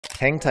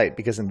Hang tight,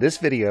 because in this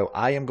video,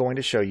 I am going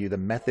to show you the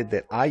method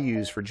that I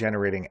use for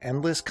generating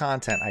endless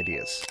content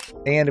ideas.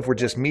 And if we're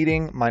just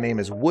meeting, my name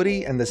is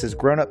Woody, and this is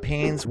Grownup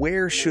Pains.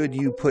 Where should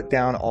you put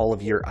down all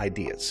of your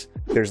ideas?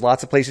 There's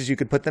lots of places you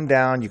could put them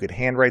down. You could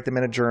handwrite them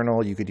in a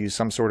journal. You could use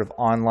some sort of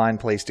online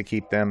place to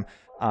keep them,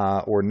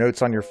 or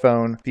notes on your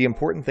phone. The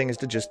important thing is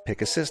to just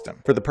pick a system.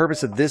 For the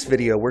purpose of this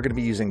video, we're going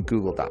to be using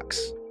Google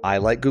Docs. I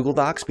like Google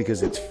Docs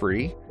because it's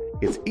free,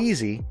 it's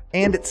easy,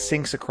 and it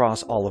syncs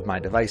across all of my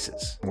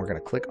devices. And we're going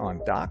to click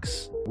on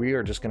Docs. We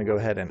are just going to go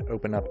ahead and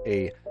open up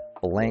a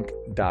blank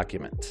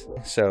document.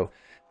 So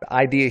the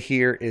idea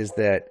here is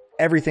that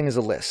everything is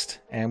a list,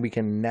 and we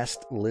can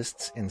nest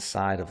lists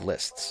inside of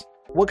lists.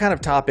 What kind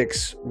of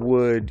topics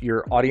would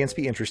your audience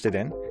be interested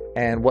in?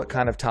 And what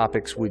kind of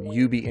topics would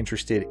you be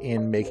interested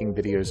in making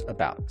videos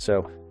about?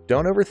 So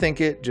don't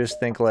overthink it. Just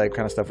think like,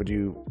 kind of stuff would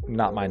you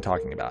not mind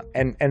talking about?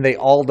 And they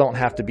all don't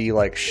have to be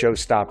like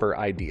showstopper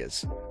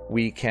ideas.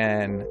 We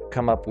can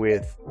come up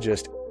with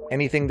just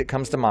anything that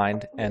comes to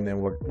mind, and then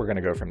we're going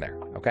to go from there.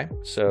 Okay.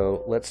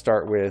 So let's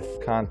start with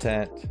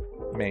content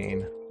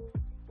main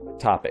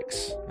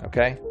topics.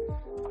 Okay.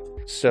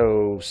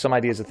 So some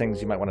ideas of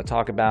things you might want to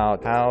talk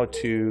about: how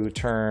to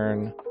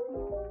turn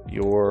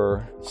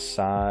your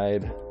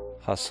side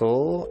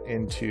hustle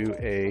into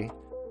a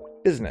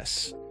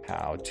business,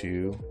 how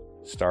to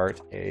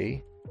start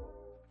a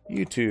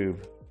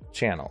YouTube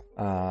channel.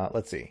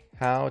 Let's see,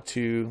 how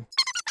to.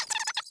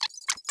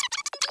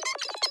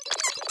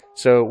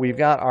 So we've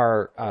got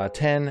our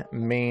 10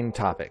 main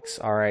topics.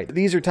 All right.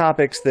 These are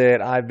topics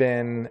that I've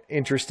been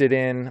interested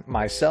in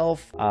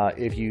myself.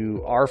 If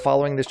you are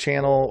following this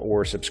channel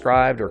or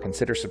subscribed or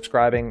consider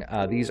subscribing,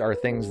 these are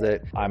things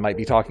that I might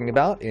be talking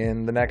about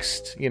in the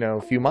next,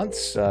 few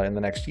months, in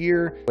the next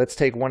year. Let's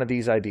take one of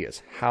these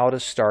ideas: how to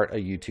start a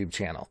YouTube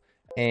channel.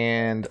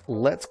 And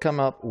let's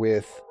come up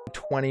with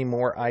 20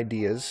 more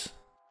ideas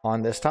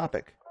on this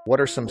topic. What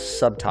are some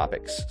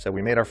subtopics? So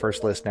we made our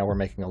first list. Now we're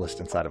making a list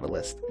inside of a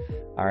list.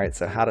 All right.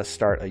 So how to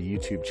start a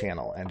YouTube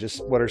channel, and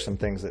just what are some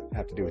things that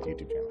have to do with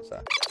YouTube channels?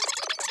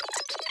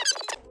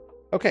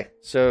 Okay.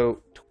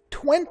 So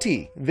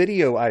 20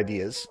 video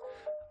ideas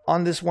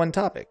on this one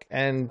topic.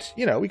 And,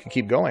 we could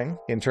keep going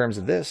in terms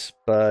of this,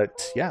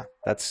 but yeah,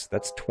 that's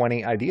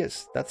 20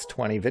 ideas. That's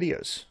 20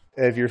 videos.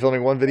 If you're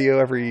filming one video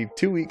every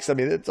 2 weeks, I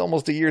mean, it's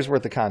almost a year's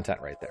worth of content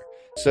right there.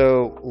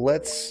 So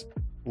let's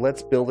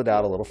build it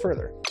out a little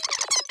further.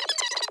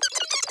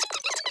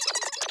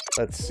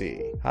 Let's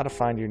see, how to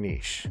find your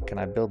niche. Can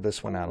I build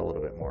this one out a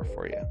little bit more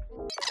for you?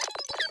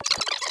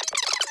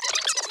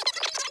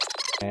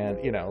 And,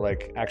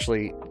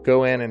 actually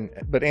go in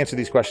but answer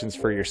these questions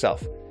for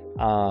yourself.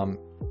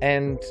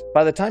 And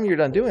by the time you're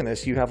done doing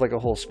this, you have like a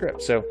whole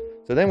script. So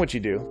then what you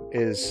do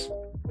is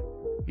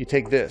you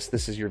take this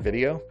is your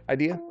video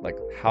idea, like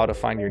how to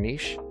find your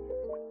niche.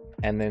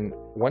 And then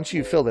once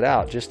you've filled it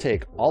out, just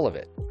take all of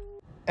it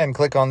and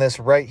click on this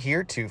right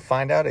here to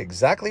find out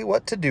exactly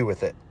what to do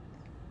with it.